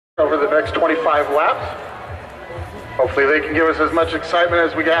over the next 25 laps. Hopefully they can give us as much excitement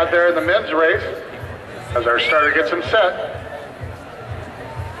as we got there in the men's race as our starter gets him set.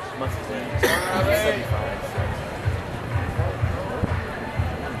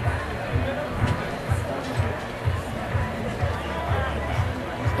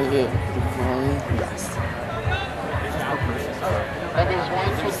 Yes. And there's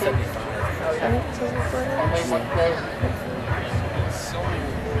 1, 2, 3. Only one place.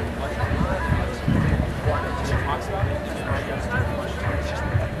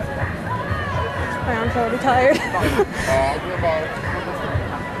 I'm already tired. Come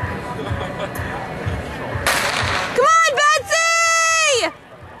on, Betsy!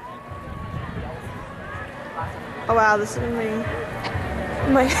 Oh wow, this is my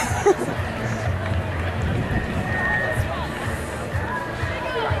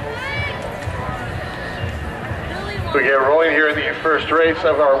We get rolling here in the first race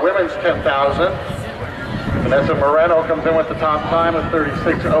of our women's 10,000. Vanessa Moreno comes in with the top time of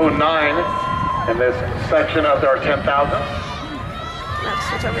 36:09 in this section of our 10,000. That's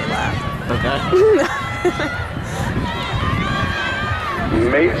switch every lap. Okay.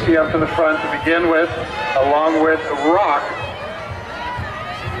 Macy up to the front to begin with, along with Rock.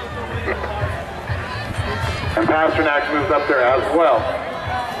 And Pasternak moves up there as well.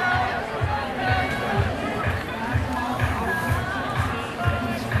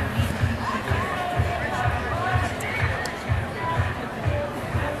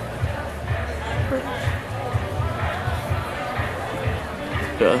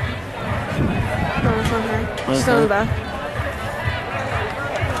 No, it's not her. She's still in the back.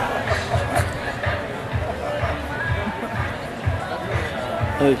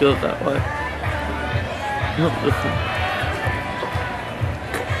 Oh, it goes that way.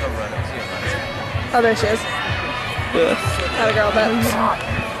 Oh, there she is. Yes. Got a girl, Betsy.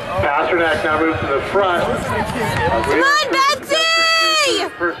 Pasternak now moves to the front. Come on, Betsy!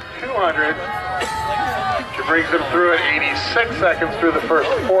 First 200. She brings him through at 86 seconds through the first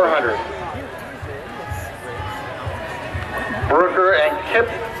 400. Brooker and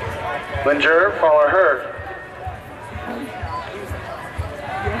Kiplinger follow her.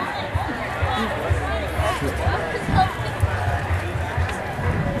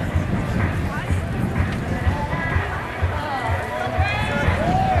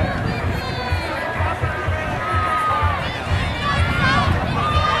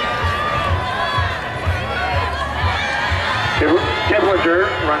 Kiplinger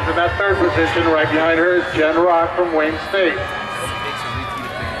runs in that third position. Right behind her is Jen Rock from Wayne State.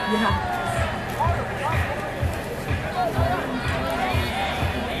 Yeah.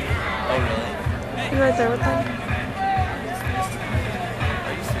 Oh, really? You right there with them?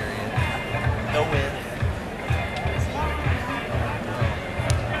 Are you serious? No win.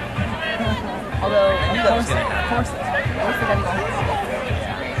 Although, I knew that was going to happen. of course, they got to go.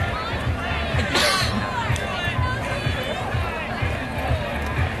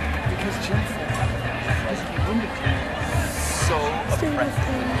 So oppressive.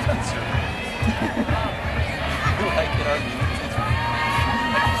 Like in our meetings, it's like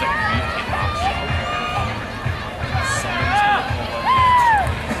he's like really rock show. Someone's gonna pull up the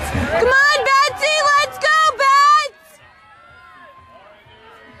Come on, Betsy! Let's go, Bets!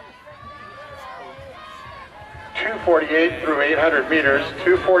 248 through 800 meters.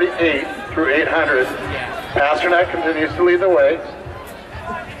 248 through 800. Pasternak continues to lead the way.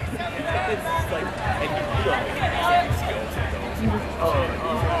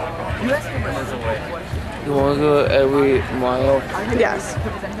 You want to go every mile? Yes.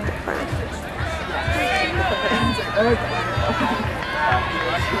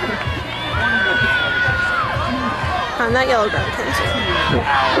 On that yellow ground tension.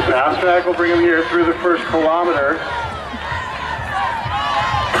 Pasternak will bring him here through the first kilometer.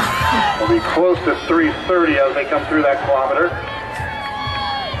 Will be close to 3:30 as they come through that kilometer.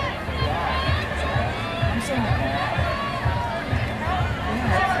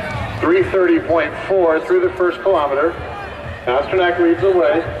 .330.4 through the first kilometer. Pasternak leads the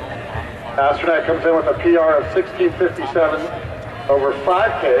way. Pasternak comes in with a PR of 16:57 over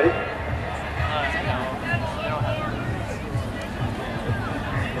 5K.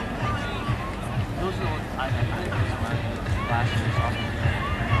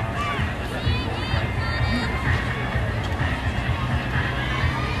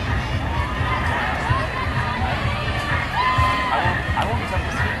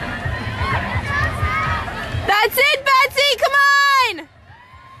 That's it, Betsy! Come on!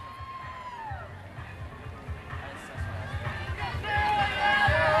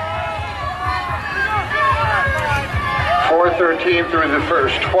 4:13 through the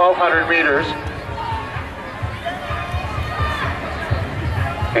first 1,200 meters.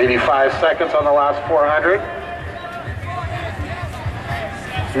 85 seconds on the last 400.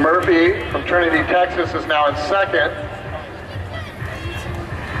 Murphy from Trinity, Texas is now in second.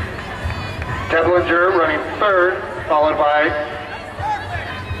 Keblinger running third, followed by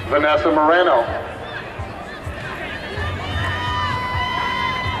Vanessa Moreno.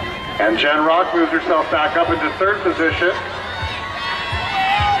 And Jen Rock moves herself back up into third position.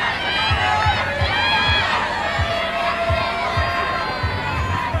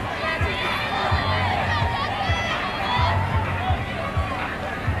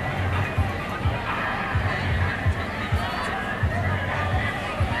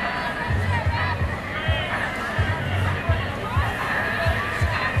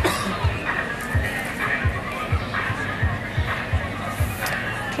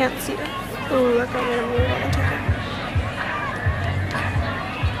 Can't see it. Ooh, that got me to move on.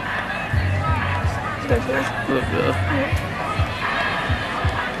 There she is.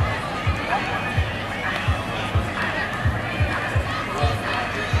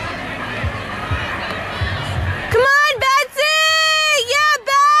 Come on, Betsy! Yeah,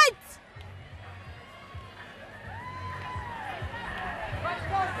 Bets!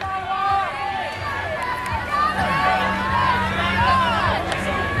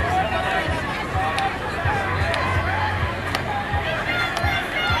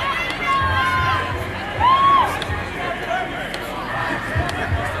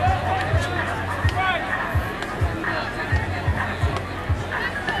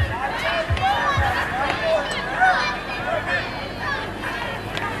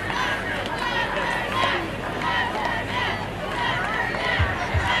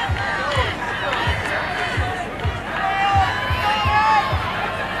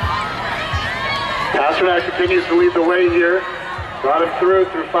 Pasternak continues to lead the way here. Brought him through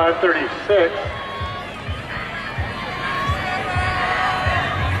 5:36.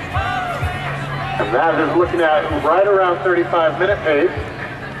 And that is looking at right around 35-minute pace.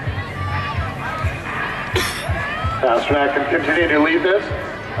 Pasternak can continue to lead this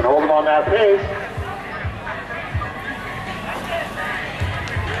and hold him on that pace.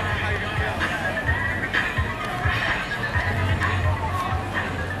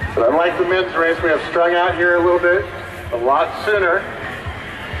 But unlike the men's race, we have strung out here a little bit, a lot sooner.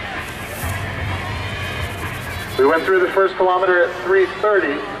 We went through the first kilometer at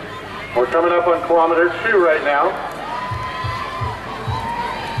 3:30. We're coming up on kilometer 2 right now.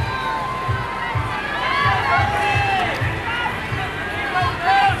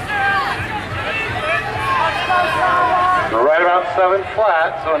 We're right about 7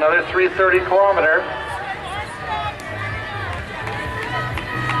 flat, so another 3:30 kilometer.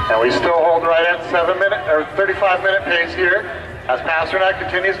 And we still hold right at 35-minute pace here as Pasternak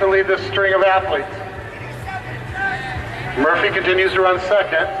continues to lead this string of athletes. Murphy continues to run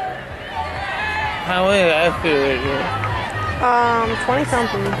second. How many after? 20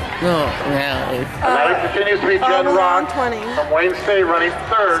 something. No, now. And that continues to be Jen around Rock 20. from Wayne State running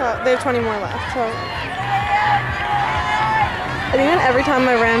third. So they have 20 more left. So I think that every time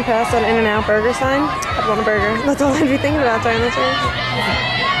I ran past that In-N-Out burger sign, I'd want a burger. That's all I'd be thinking about during this race.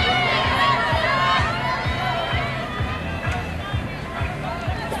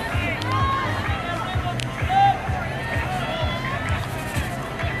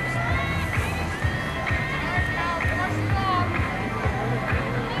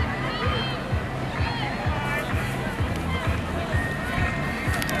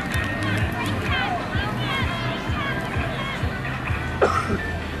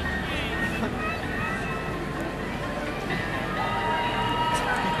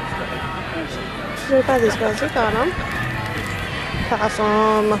 Right by these guys, we got them. Pass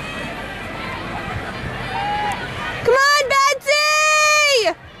them. Come on,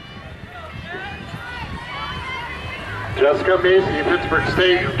 Betsy! Jessica Macy, Pittsburgh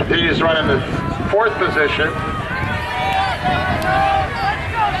State, continues to run in the fourth position.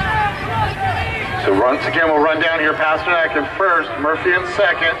 So once again, we'll run down here. Pasternak in first, Murphy in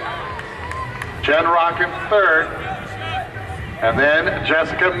second, Jen Rock in third, and then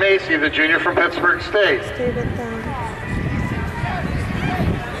Jessica Macy, the junior from Pittsburgh State. Stay with them.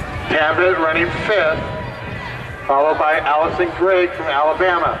 Tambit running fifth, followed by Allison Gregg from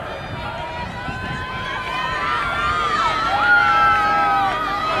Alabama.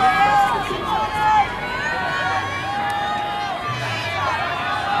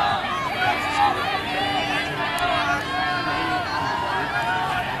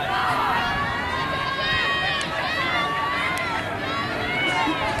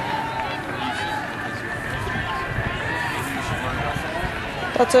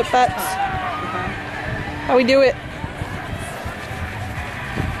 That's it, Bets. How we do it.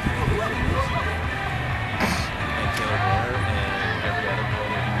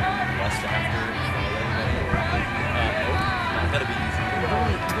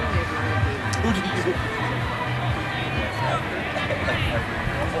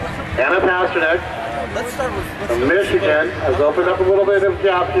 Anna Pasternak Let's start with from Michigan has opened up a little bit of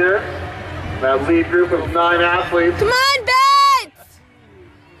gap here. That lead group of 9 athletes. Come on, Bets!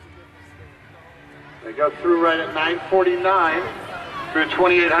 They go through right at 9:49 through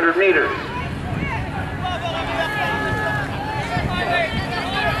 2,800 meters.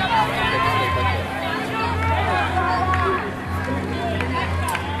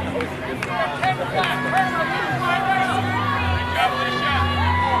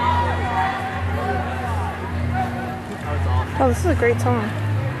 Oh, this is a great song.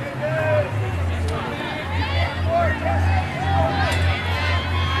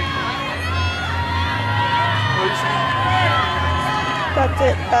 That's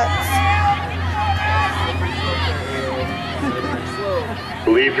it, Bets.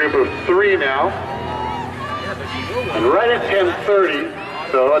 Lead group of 3 now. And right at 10:30,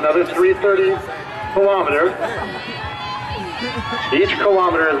 so another 3:30 kilometer. Each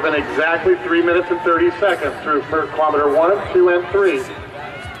kilometer has been exactly 3 minutes and 30 seconds through for kilometer 1, 2, and 3.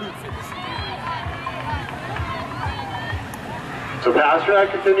 So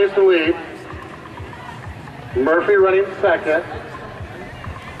Pasternak continues to lead. Murphy running second.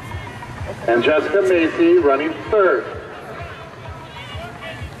 And Jessica Macy running third.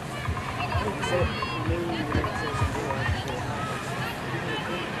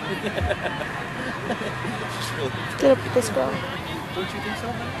 Get up with this girl. Don't you think so?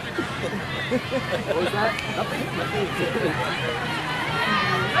 What was that?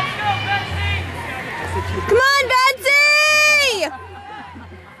 Come on, Betsy!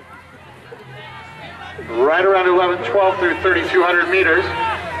 Right around 11:12 through 3,200 meters.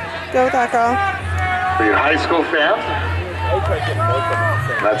 Go with that girl. For your high school fans,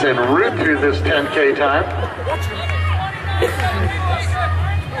 that's en route to this 10K time.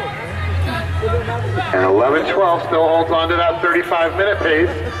 And 11:12 still holds on to that 35-minute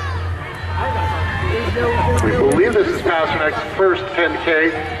pace. We believe this is Pasternak's first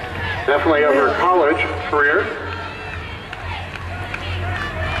 10K, definitely of her college career.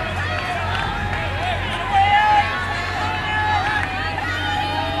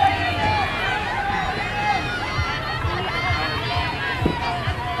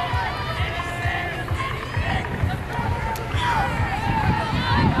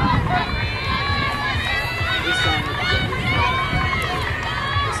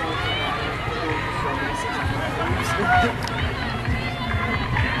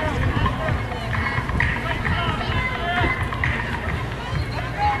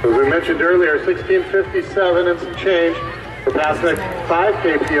 As we mentioned earlier, 16:57 and some change for Pasternak's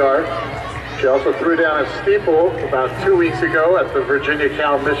 5K PR. She also threw down a steeple about 2 weeks ago at the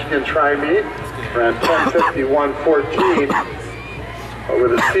Virginia-Cal-Michigan Tri-Meet, around 10:51.14 over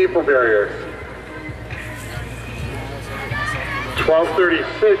the steeple barrier.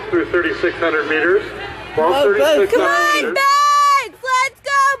 12:36 through 3,600 meters. 12:36 Come on, Bets! Let's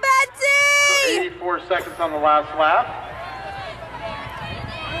go, Betsy! 84 seconds on the last lap.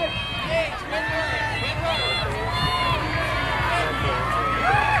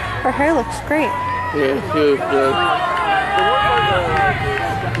 Her hair looks great. Yes, yes, yes.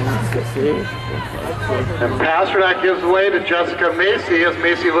 And Pasternak gives way to Jessica Macy as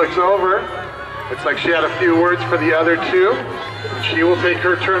Macy looks over. Looks like she had a few words for the other two. She will take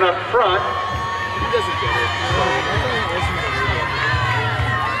her turn up front.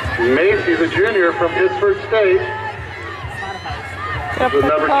 Macy, the junior from Pittsburgh State, the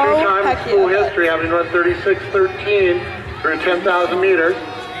number 2 time in school history, having run 36:13 through 10,000 meters.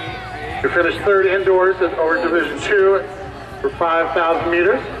 She finished third indoors at over Division II for 5,000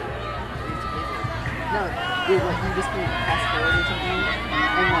 meters. No, dude, like, you just need to pass forward or something,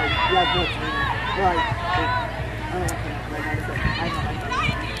 and, like, you have no training. Or, like, I don't know, like, I know.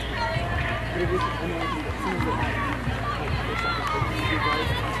 But if it's, I mean, like,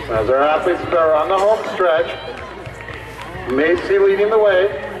 As our athletes are on the home stretch, Macy leading the way.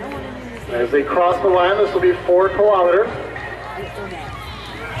 As they cross the line, this will be 4 kilometers.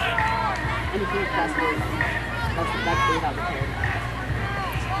 anything past forward, that's they have the care.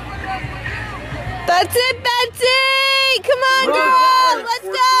 That's it, Betsy! Come on, girl! Let's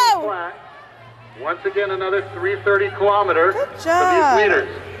go! Once again, another 3:30 kilometer Good for job. these leaders.